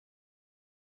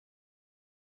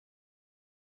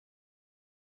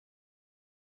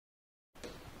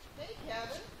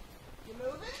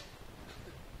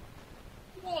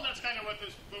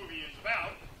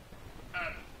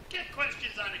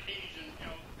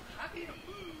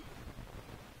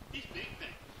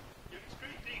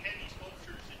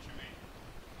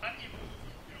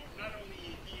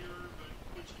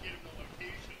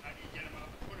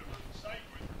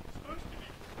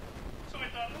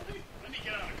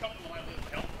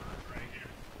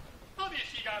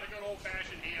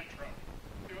old-fashioned hand truck.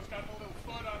 You know, it's got the little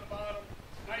foot on the bottom,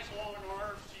 nice long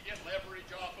arms, so you get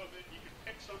leverage off of it. You can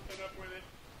pick something up with it.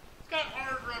 It's got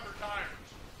hard rubber tires,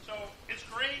 so it's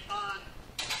great on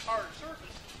hard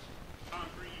surfaces,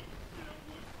 concrete, you know,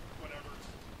 wood, whatever.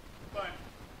 But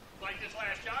like this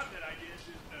last job that I did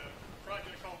is a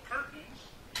project called Curtains.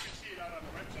 You can see it out on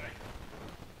the website.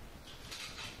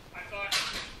 I thought,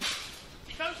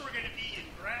 because we're going to be in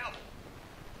gravel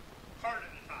part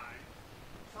of the time,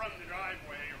 from the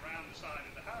driveway around the side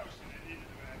of the house and then into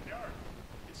the backyard,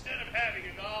 instead of having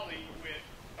a dolly with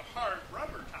the hard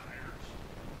rubber tires,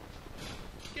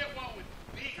 get one with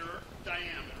bigger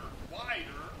diameter,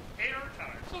 wider air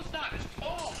tires. So it's not as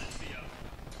tall as the other.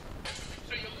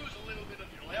 So you lose a little bit of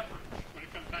your leverage when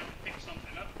it comes time to pick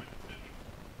something up with it and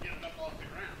get it up off the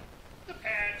ground. The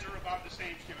pads are about the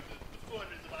same, you know, the foot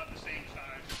is about the same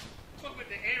size. But with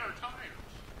the air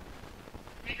tires,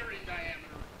 bigger in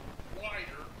diameter,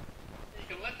 wider, you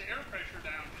can let the air pressure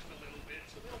down just a little bit,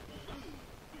 so they'll balloon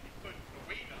when you put the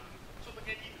weight on them, so they'll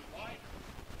get even wider.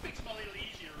 Makes them a little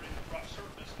easier in rough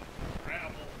surface,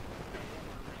 gravel, you know,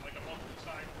 over like a bumpy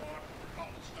sidewalk or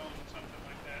cobblestones and something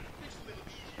like that. Makes it a little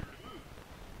easier to move.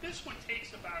 This one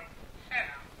takes about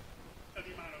half of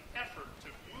the amount of effort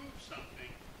to move something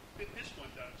that this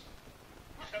one does.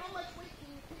 How much weight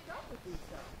can you pick up with these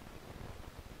though?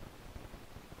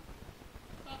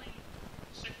 Probably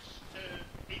 600 to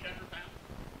 800 pounds.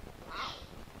 Wow.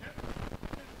 Yeah.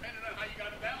 Depending on how you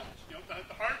got it balanced. You know,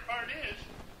 the hard part is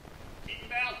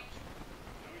keeping balance.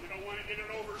 You know, you don't want to get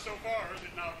it over so far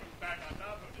that now it comes back on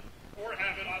top of it, or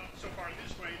have it up so far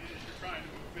this way that as you're trying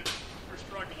to move it or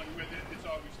struggling with it, it's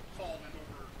always falling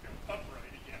over, you know,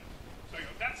 upright again. So you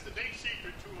know, that's the big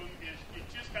secret to them, is you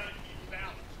just got to keep them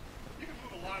balanced. You can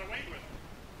move a lot of weight with them.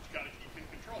 You got to keep in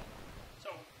control. So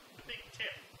the big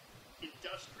tip: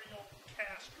 industrial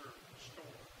caster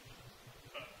stores.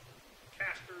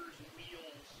 Casters and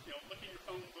wheels. You know, look in your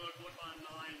phone book, look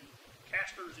online.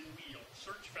 Casters and wheels.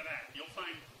 Search for that. You'll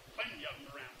find plenty of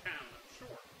them around town, I'm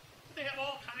sure. But they have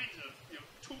all kinds of, you know,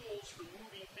 tools for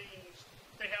moving things.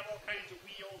 They have all kinds of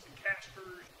wheels and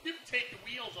casters. You can take the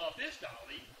wheels off this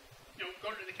dolly. You know,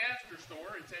 go to the caster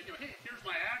store and say, you know, hey, here's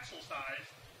my axle size.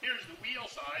 Here's the wheel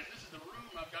size. This is the room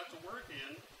I've got to work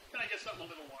in. Can I get something a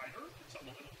little wider? Get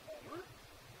something a little taller?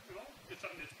 You know, get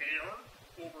something that's air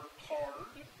over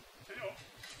hard. You know,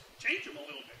 change them a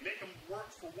little bit. Make them work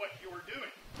for what you're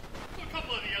doing. So a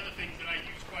couple of the other things that I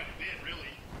use quite a bit,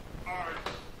 really, are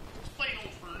plain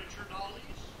old furniture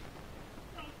dollies.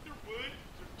 You know, they're wood.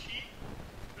 They're cheap.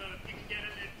 You can get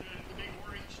them at the big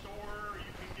Orange store. Or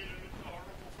you can get them at the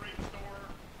Oracle Freight store.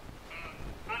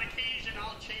 On occasion,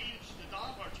 I'll change the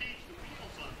doll or change the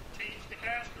wheels on them. Change the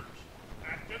casters.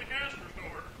 Back to the caster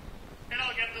store. And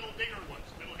I'll get little bigger ones,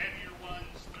 little heavier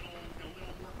ones, little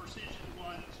more precision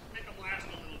ones, make them last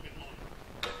a little bit longer.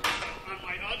 On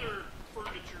my other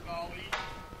furniture dolly,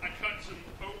 I cut some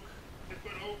oak and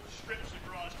put oak strips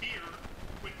across here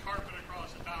with carpet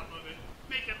across the top of it,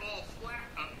 make it all flat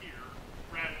up here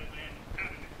rather than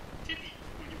having it tippy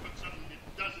when you put something that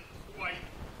doesn't quite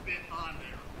fit on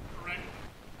there correctly.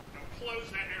 Now close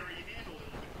that area in a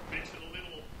little bit, makes it a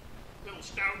little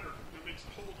stouter. It makes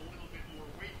it hold a little bit more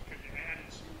weight because you added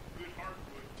some good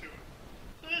hardwood to it.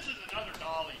 So this is another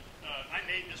dolly. I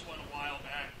made this one a while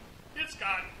back. It's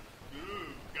got,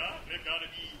 they've got to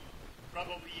be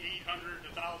probably 800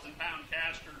 to 1,000 pound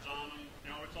casters on them.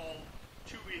 You know, it's all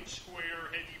 2-inch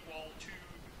square, heavy wall tube.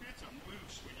 It's a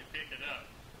moose when you pick it up.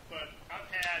 But I've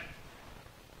had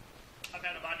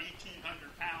about 1,800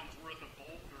 pounds worth of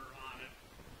boulder on it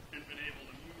and been able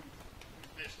to move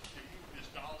this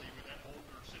dolly with that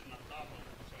boulder sitting on top of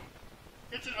it. So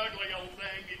it's an ugly old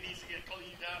thing. It needs to get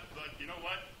cleaned up, but you know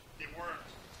what? It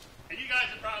works. And you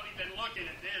guys have probably been looking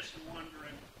at this and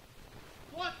wondering,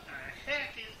 what the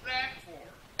heck is that for?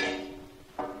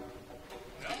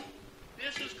 Well,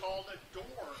 this is called a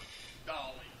door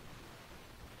dolly.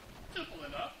 Simple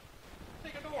enough.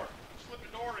 Take a door, slip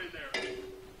a door in there,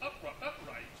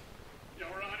 upright, you know,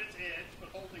 or on its edge,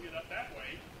 but holding it up that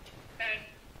way, and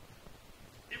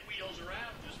it wheels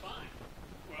around just fine.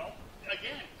 Well,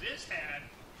 again, this had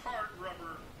hard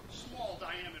rubber, small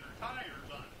diameter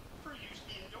tires on it for use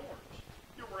indoors.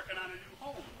 You're working on a new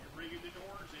home. You're bringing the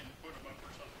doors in, put them up or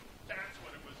something. That's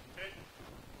what it was intended.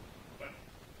 But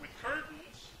with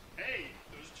curtains, hey,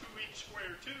 those 2-inch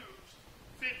square tubes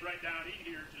fit right down in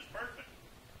here just perfect.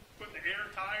 Put the air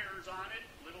tires on it,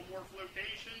 a little more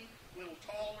flotation, a little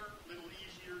taller, a little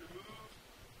easier to move.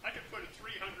 I could put a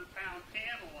 300-pound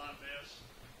panel on this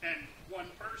and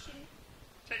one person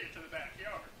take it to the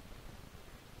backyard.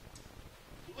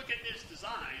 Look at this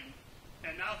design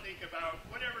And now think about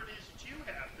whatever it is that you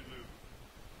have to move.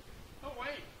 Oh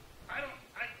wait, I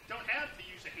don't have to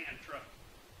use a hand truck.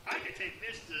 I could take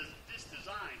this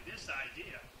design, this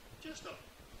idea, just a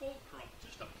fulcrum,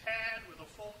 just a pad with a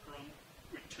fulcrum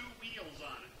with 2 wheels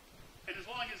on it. And as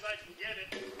long as I can get it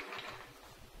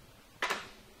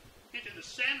into the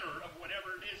center of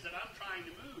whatever it is that I'm trying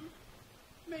to move,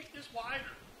 make this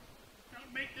wider.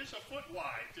 Make this a foot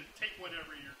wide to take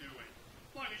whatever you're doing.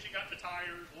 As long as you got the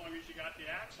tires, as long as you got the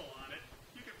axle on it,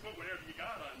 you can put whatever you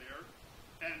got on there,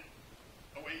 and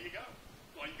away you go.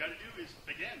 All you got to do is,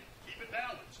 again, keep it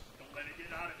balanced. Don't let it get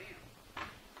out of hand.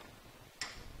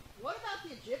 What about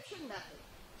the Egyptian method?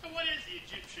 So what is the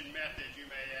Egyptian method, you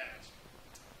may ask?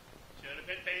 Should have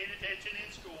been paying attention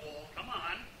in school. Come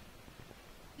on.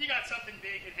 You got something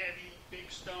big and heavy,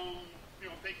 big stone,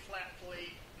 big flat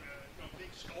plate,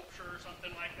 big sculpture or something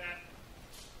like that.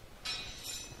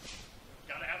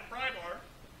 Got to have a pry bar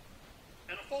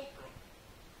and a fulcrum.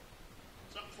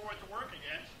 Something for it to work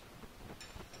against.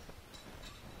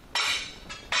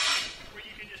 Where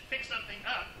you can just pick something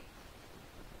up,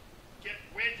 get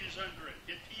wedges under it,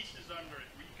 get pieces under it,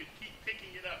 where you can keep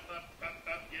picking it up,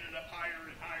 get it up higher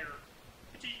and higher,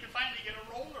 until you can finally get a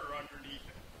roller underneath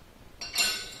it.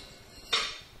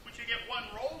 Once you get one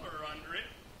roller under it,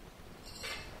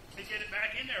 and get it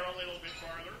back in there a little bit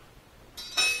farther,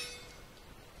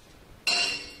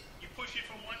 you push it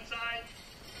from one side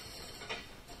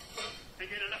and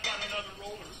get it up on another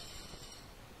roller.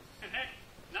 And heck,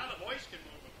 now the voice can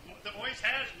move them. The voice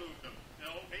has moved them.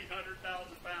 800,000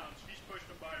 pounds. She's pushed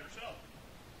them by herself.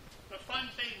 The fun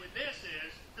thing with this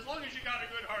is, as long as you got a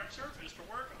good hard surface to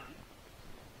work on,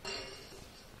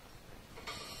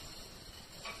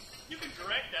 you can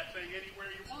direct that thing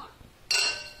anywhere you want.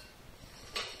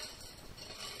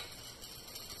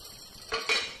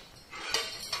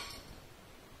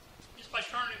 Just by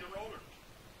turning the rollers.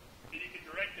 And you can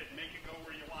direct it and make it go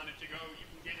where you want it to go. You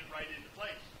can get it right into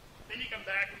place. Then you come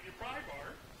back with your pry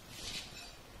bar.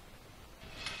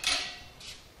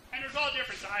 And there's all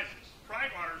different sizes.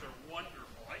 Pry bars are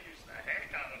wonderful. I use the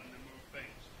heck out of them to move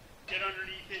things. Get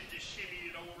underneath it, just shimmy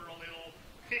it over a little.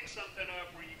 Pick something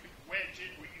up where you could wedge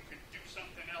it, where you could do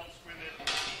something else with it.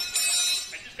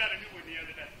 I just got a new one the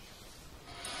other day.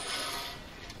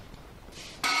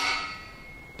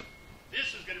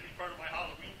 This is going to be part of my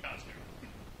Halloween costume.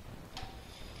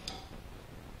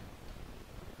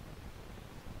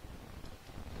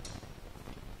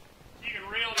 You can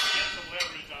really get some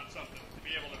leverage on something to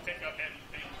be able to pick up heavy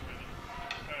things with it.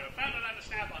 Found it on the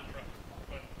Snap-on truck,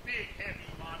 but big, heavy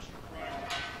monster driver.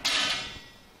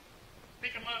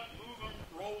 Pick them up, move them,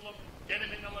 roll them, get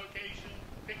them in the location,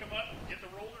 pick them up, get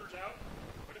the rollers out,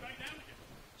 put it back down again.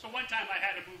 So one time I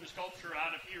had to move a sculpture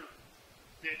out of here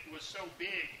that was so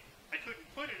big I couldn't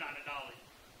put it on a dolly.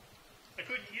 I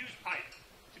couldn't use pipe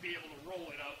to be able to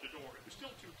roll it out the door. It was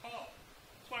still too tall.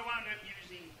 So I wound up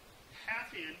using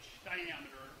 1/2 inch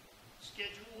diameter,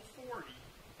 schedule 40,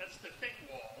 that's the thick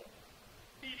wall,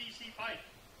 PVC pipe,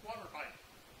 water pipe.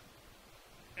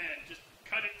 And just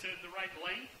cut it to the right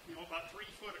length, about 3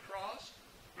 foot across,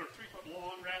 or 3 foot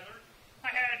long rather.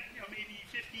 I had, maybe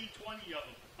 15, 20 of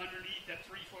them underneath that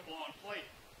 3 foot long plate.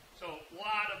 So a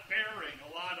lot of bearing,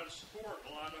 a lot of support,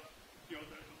 a lot of, the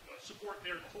support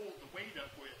there to hold the weight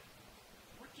up with.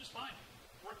 Worked just fine.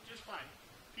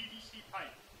 PVC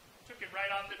pipe. Took it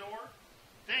right out the door.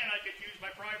 Then I could use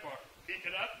my pry bar. Pick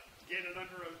it up, get it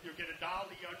under get a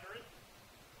dolly under it,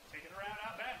 take it around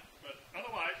out back. But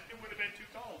otherwise, it would have been too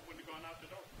tall. It wouldn't have gone out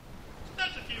the door. So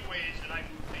that's a few ways that I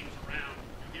move things around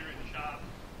here in the shop.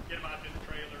 Get them out to the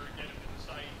trailer, get them to the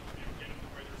site, get them to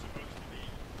where they're supposed to be.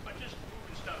 But just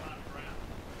moving stuff on the ground.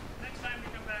 Next time we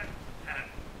come back,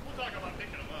 we'll talk about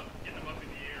picking them up, getting them up in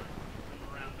the air, moving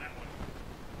them around that way.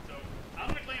 So I'm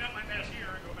going to clean up my mess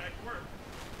here and go back to work.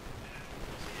 And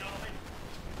we'll see y'all later.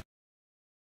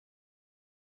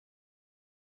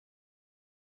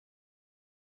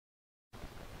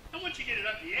 And once you get it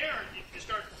up in the air,